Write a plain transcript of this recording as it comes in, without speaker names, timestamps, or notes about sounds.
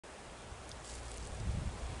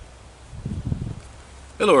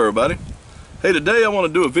Hello everybody. Hey, today I want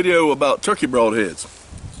to do a video about turkey broadheads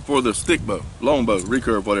for the stickbow, longbow,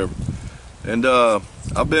 recurve, whatever. And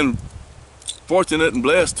I've been fortunate and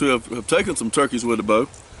blessed to have taken some turkeys with a bow.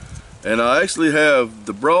 And I actually have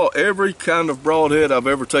every kind of broadhead I've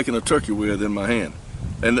ever taken a turkey with in my hand.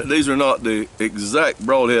 And these are not the exact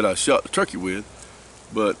broadhead I shot the turkey with,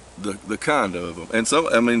 but the kind of them. And some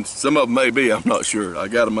of them may be, I'm not sure. I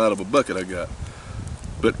got them out of a bucket I got.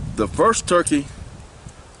 But the first turkey,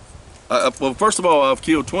 well, first of all, I've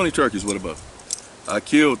killed 20 turkeys with a bow. I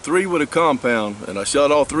killed 3 with a compound, and I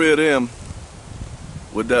shot all 3 of them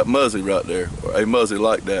with that muzzy right there, or a muzzy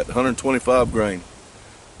like that, 125 grain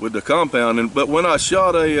with the compound. But when I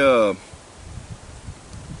shot I've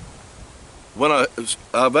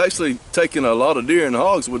actually taken a lot of deer and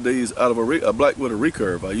hogs with these out of a blackwood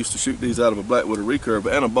recurve. I used to shoot these out of a blackwood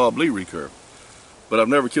recurve and a Bob Lee recurve, but I've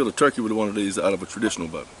never killed a turkey with one of these out of a traditional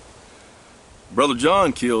bow. Brother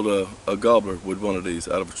John killed a gobbler with one of these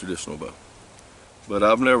out of a traditional bow. But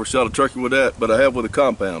I've never shot a turkey with that, but I have with a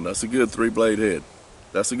compound. That's a good 3-blade head.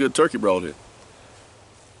 That's a good turkey broadhead.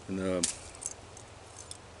 And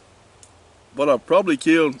what I've probably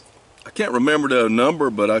killed, I can't remember the number,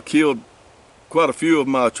 but I killed quite a few of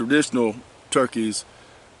my traditional turkeys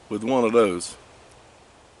with one of those.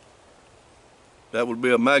 That would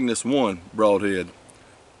be a Magnus 1 broadhead.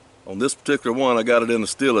 On this particular one, I got it in a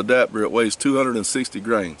steel adapter. It weighs 260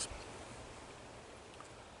 grains.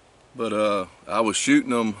 But I was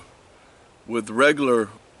shooting them with regular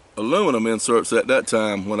aluminum inserts at that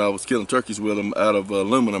time when I was killing turkeys with them out of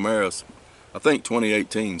aluminum arrows. I think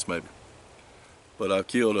 2018s maybe. But I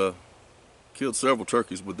killed several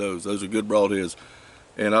turkeys with those. Those are good broadheads.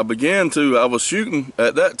 And I was shooting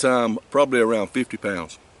at that time probably around 50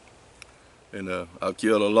 pounds. And I've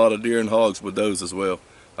killed a lot of deer and hogs with those as well.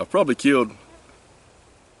 I've probably killed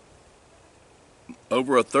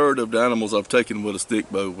over a third of the animals I've taken with a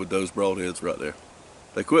stickbow with those broadheads right there.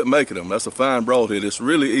 They quit making them. That's a fine broadhead. It's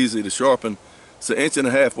really easy to sharpen. It's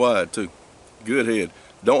 1.5 inches wide too. Good head.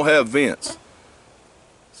 Don't have vents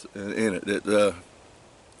in it.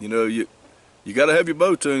 You know, you got to have your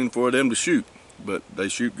bow tuned for them to shoot, but they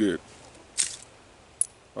shoot good.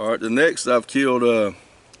 All right, the next I've killed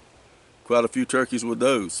quite a few turkeys with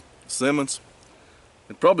those Simmons.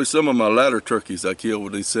 And probably some of my latter turkeys I killed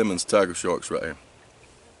with these Simmons Tiger Sharks right here.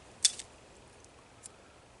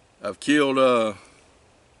 I've killed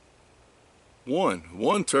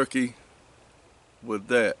one turkey with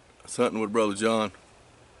that. I was hunting with Brother John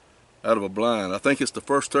out of a blind. I think it's the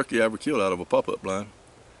first turkey I ever killed out of a pop-up blind.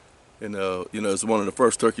 And you know, it's one of the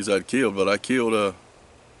first turkeys I'd killed, but I killed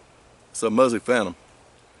some Muzzy Phantom.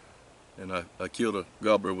 And I killed a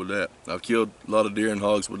gobbler with that. I've killed a lot of deer and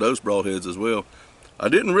hogs with those broadheads as well. I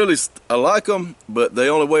like them, but they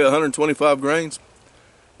only weigh 125 grains.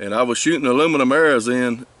 And I was shooting aluminum arrows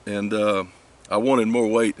in, and I wanted more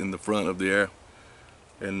weight in the front of the arrow.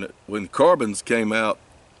 And when carbons came out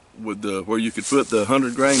with where you could put the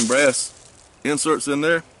 100 grain brass inserts in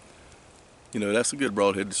there, you know, that's a good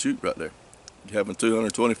broadhead to shoot right there. Having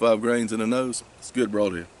 225 grains in the nose, it's a good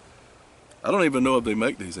broadhead. I don't even know if they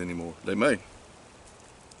make these anymore. They may.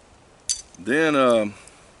 Then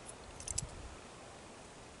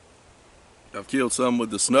I've killed some with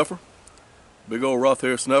the snuffer, big old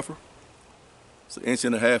Rothhair snuffer. It's 1.5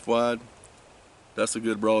 inches wide. That's a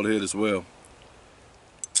good broadhead as well.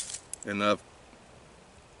 And I've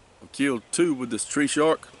killed 2 with this Tree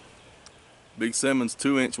Shark, big Simmons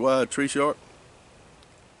 2-inch wide Tree Shark.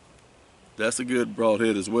 That's a good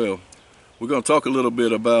broadhead as well. We're going to talk a little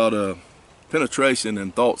bit about penetration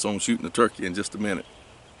and thoughts on shooting a turkey in just a minute.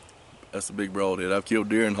 That's a big broadhead. I've killed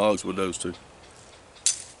deer and hogs with those too.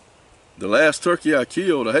 The last turkey I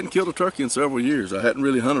killed, I hadn't killed a turkey in several years. I hadn't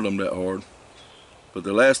really hunted them that hard. But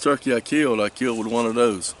the last turkey I killed with one of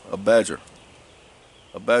those, a badger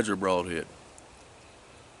broadhead.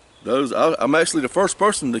 I'm actually the first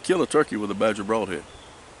person to kill a turkey with a badger broadhead.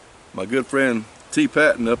 My good friend T.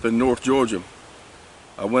 Patton up in North Georgia,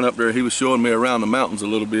 I went up there, he was showing me around the mountains a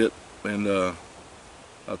little bit, and I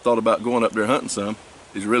thought about going up there hunting some.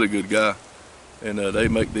 He's a really good guy, and they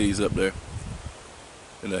make these up there.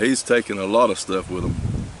 And he's taking a lot of stuff with him.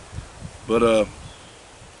 But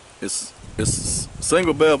it's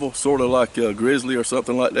single bevel, sort of like a grizzly or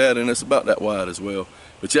something like that, and it's about that wide as well.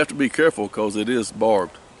 But you have to be careful because it is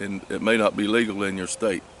barbed, and it may not be legal in your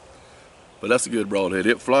state. But that's a good broadhead.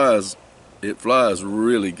 It flies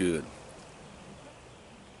really good.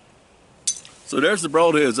 So there's the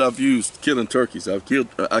broadheads I've used killing turkeys. I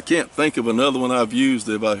can't think of another one I've used.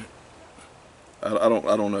 I don't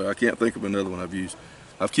know. I can't think of another one I've used.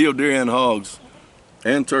 I've killed deer and hogs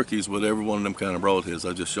and turkeys with every one of them kind of broadheads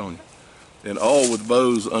I just shown you. And all with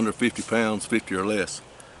bows under 50 pounds, 50 or less.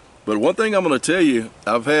 But one thing I'm going to tell you,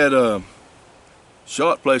 I've had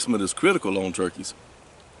shot placement is critical on turkeys.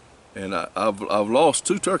 And I've lost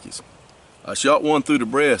 2 turkeys. I shot one through the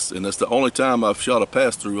breast, and that's the only time I've shot a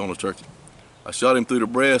pass-through on a turkey. I shot him through the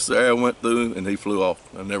breast, the arrow went through, and he flew off.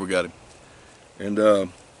 I never got him.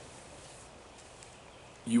 And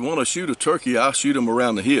you want to shoot a turkey, I shoot him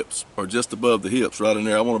around the hips, or just above the hips, right in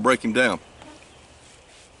there. I want to break him down.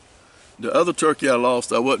 The other turkey I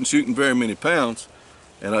lost, I wasn't shooting very many pounds,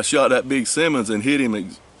 and I shot that big Simmons and hit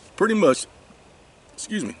him pretty much,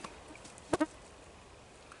 excuse me,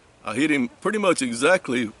 I hit him pretty much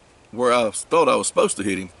exactly where I thought I was supposed to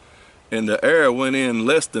hit him, and the arrow went in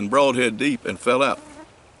less than broadhead deep and fell out.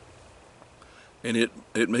 And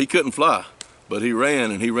he couldn't fly, but he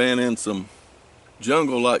ran, and he ran in some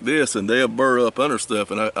jungle like this, and they'll burr up under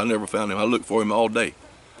stuff, and I never found him. I looked for him all day,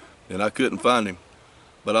 and I couldn't find him.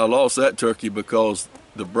 But I lost that turkey because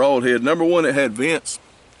the broadhead, number one, it had vents.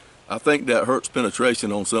 I think that hurts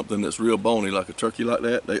penetration on something that's real bony, like a turkey like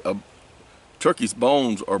that. Turkey's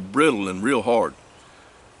bones are brittle and real hard.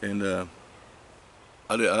 And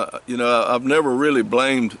I've never really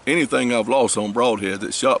blamed anything I've lost on broadheads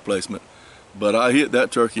at shot placement, but I hit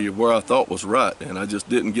that turkey where I thought was right, and I just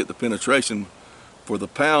didn't get the penetration for the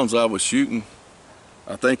pounds I was shooting.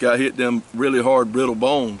 I think I hit them really hard, brittle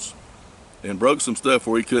bones and broke some stuff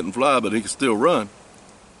where he couldn't fly, but he could still run.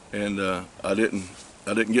 And I didn't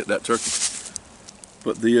get that turkey.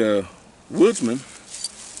 But the woodsman,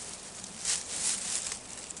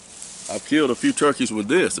 I've killed a few turkeys with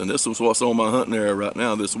this, and this is what's on my hunting area right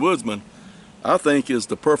now. This woodsman, I think, is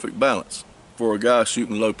the perfect balance for a guy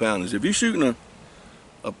shooting low poundage. If you're shooting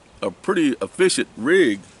a pretty efficient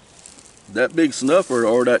rig, that big snuffer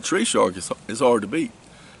or that tree shark is hard to beat.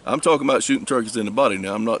 I'm talking about shooting turkeys in the body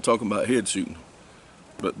now. I'm not talking about head shooting.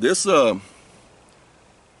 But this, that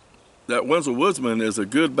Wenzel Woodsman is a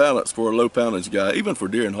good balance for a low poundage guy, even for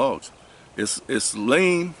deer and hogs. It's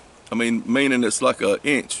lean. I mean, meaning it's like an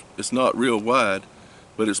inch. It's not real wide,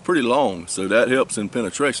 but it's pretty long, so that helps in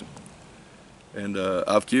penetration. And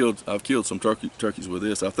I've killed some turkeys with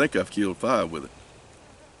this. I think I've killed 5 with it,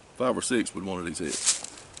 5 or 6 with one of these heads.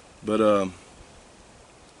 But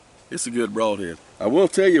it's a good broadhead. I will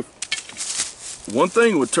tell you one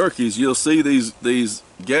thing with turkeys. You'll see these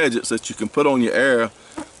gadgets that you can put on your arrow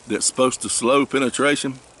that's supposed to slow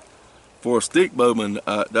penetration. For a stick bowman,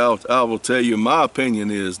 I will tell you, my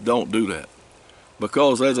opinion is don't do that.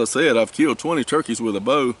 Because as I said, I've killed 20 turkeys with a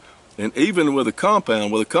bow, and even with a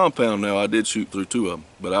compound now, I did shoot through 2 of them,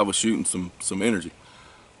 but I was shooting some energy.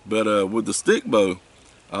 But with the stick bow,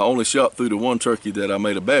 I only shot through the one turkey that I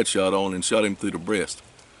made a bad shot on and shot him through the breast.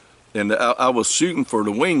 And I was shooting for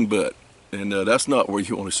the wing butt, and that's not where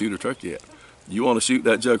you want to shoot a turkey at. You want to shoot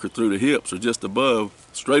that joker through the hips or just above,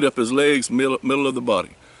 straight up his legs, middle of the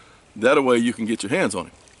body. That way you can get your hands on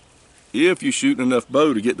him. If you shoot enough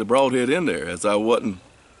bow to get the broadhead in there, as I wasn't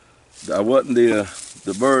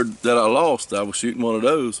the bird that I lost, I was shooting one of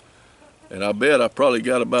those, and I bet I probably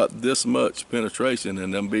got about this much penetration,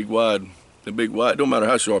 and them big wide, don't matter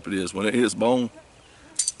how sharp it is, when it hits bone,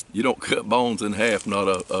 you don't cut bones in half,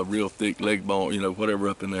 not a real thick leg bone, whatever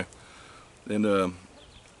up in there. And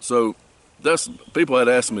so people had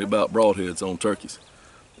asked me about broadheads on turkeys,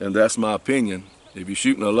 and that's my opinion. If you're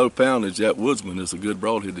shooting a low poundage, that Woodsman is a good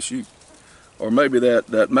broadhead to shoot. Or maybe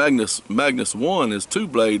that Magnus 1 is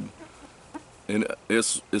 2-blade, and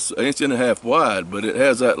it's 1.5 inches wide, but it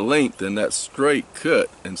has that length and that straight cut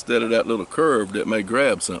instead of that little curve that may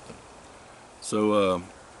grab something. So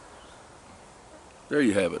there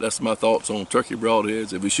you have it. That's my thoughts on turkey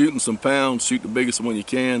broadheads. If you're shooting some pounds, shoot the biggest one you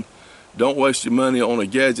can. Don't waste your money on a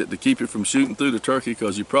gadget to keep you from shooting through the turkey,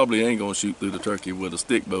 because you probably ain't going to shoot through the turkey with a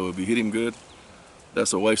stick bow if you hit him good.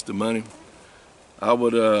 That's a waste of money. I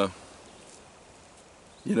would, I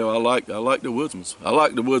like the Woodsmans. I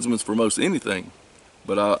like the Woodsmans for most anything,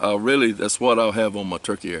 but I really, that's what I'll have on my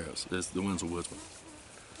turkey arrows, is the Wenzel Woodsman.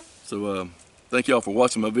 So thank y'all for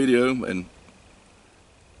watching my video, and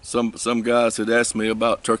some guys had asked me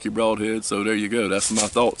about turkey broadheads, so there you go. That's my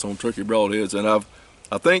thoughts on turkey broadheads, and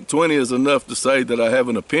I think 20 is enough to say that I have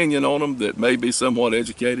an opinion on them that may be somewhat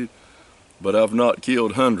educated. But I've not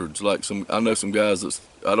killed hundreds like I know some guys that,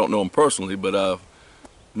 I don't know them personally, but I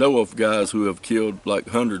know of guys who have killed like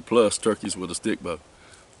 100+ turkeys with a stick bow.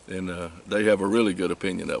 And they have a really good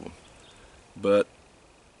opinion of them. But,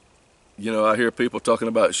 I hear people talking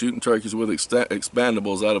about shooting turkeys with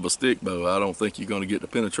expandables out of a stick bow. I don't think you're going to get the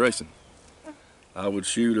penetration. I would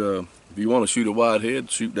shoot, if you want to shoot a wide head,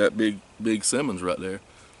 shoot that big Simmons right there.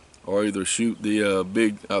 or either shoot the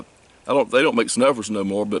big. They don't make snuffers no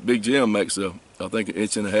more, but Big Jim makes I think an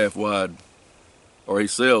 1.5 inch wide, or he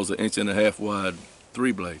sells an 1.5 inch wide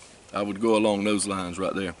 3-blade. I would go along those lines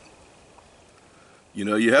right there. You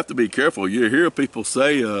know, you have to be careful. You hear people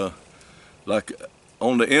say, like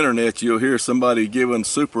on the internet, you'll hear somebody giving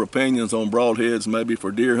super opinions on broadheads, maybe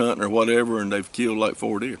for deer hunting or whatever, and they've killed like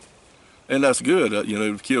 4 deer. And that's good, you know,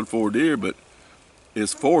 they've killed 4 deer, but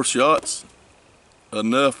is 4 shots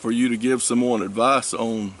enough for you to give someone advice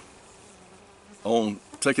on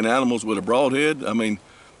taking animals with a broadhead? I mean,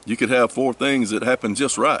 you could have 4 things that happen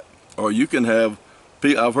just right, or you can have,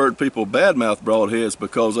 I've heard people badmouth broadheads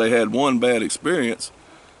because they had one bad experience,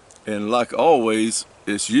 and like always,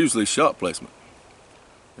 it's usually shot placement.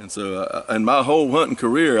 And so in my whole hunting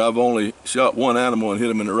career, I've only shot 1 animal and hit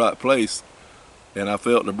him in the right place, and I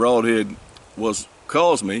felt the broadhead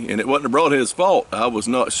caused me, and it wasn't the broadhead's fault. I was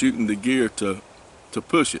not shooting the gear to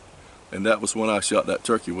push it, and that was when I shot that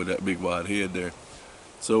turkey with that big wide head there.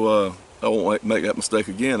 So I won't make that mistake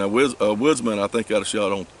again. A woodsman, I think, got a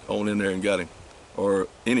shot on in there and got him, or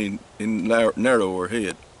any narrower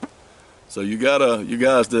head. So you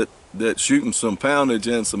guys that shooting some poundage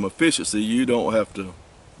and some efficiency, you don't have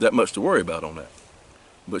that much to worry about on that.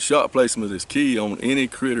 But shot placement is key on any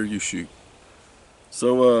critter you shoot.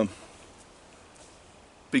 So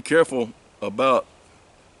be careful about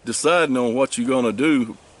deciding on what you're going to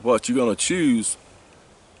do, what you're going to choose,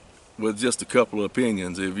 with just a couple of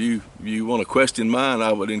opinions. If you want to question mine,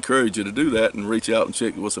 I would encourage you to do that and reach out and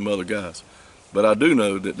check with some other guys. But I do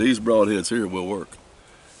know that these broadheads here will work.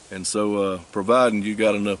 And so providing you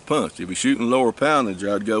got enough punch. If you're shooting lower poundage,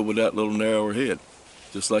 I'd go with that little narrower head,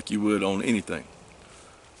 just like you would on anything.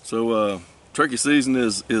 So turkey season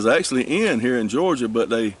is actually in here in Georgia,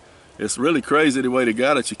 but it's really crazy the way they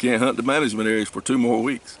got it. You can't hunt the management areas for 2 more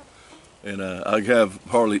weeks. And I have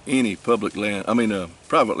hardly any public land,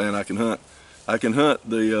 private land I can hunt. I can hunt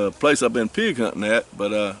the place I've been pig hunting at,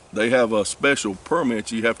 but they have a special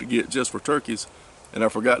permit you have to get just for turkeys, and I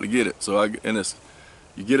forgot to get it. So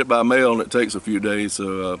you get it by mail and it takes a few days,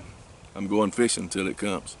 so I'm going fishing till it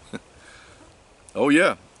comes. Oh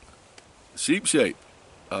yeah, sheep shape.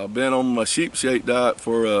 I've been on my sheep shape diet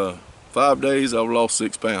for 5 days. I've lost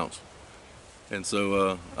 6 pounds. And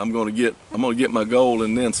so I'm gonna get my goal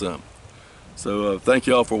and then some. So thank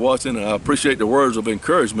y'all for watching, and I appreciate the words of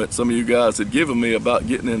encouragement some of you guys had given me about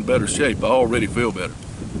getting in better shape. I already feel better.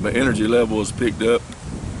 My energy level has picked up.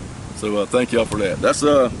 So thank y'all for that. That's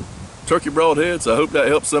turkey broadheads. I hope that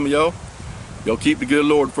helps some of y'all. Y'all keep the good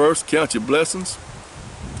Lord first, count your blessings,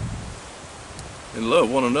 and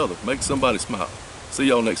love one another. Make somebody smile. See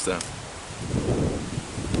y'all next time.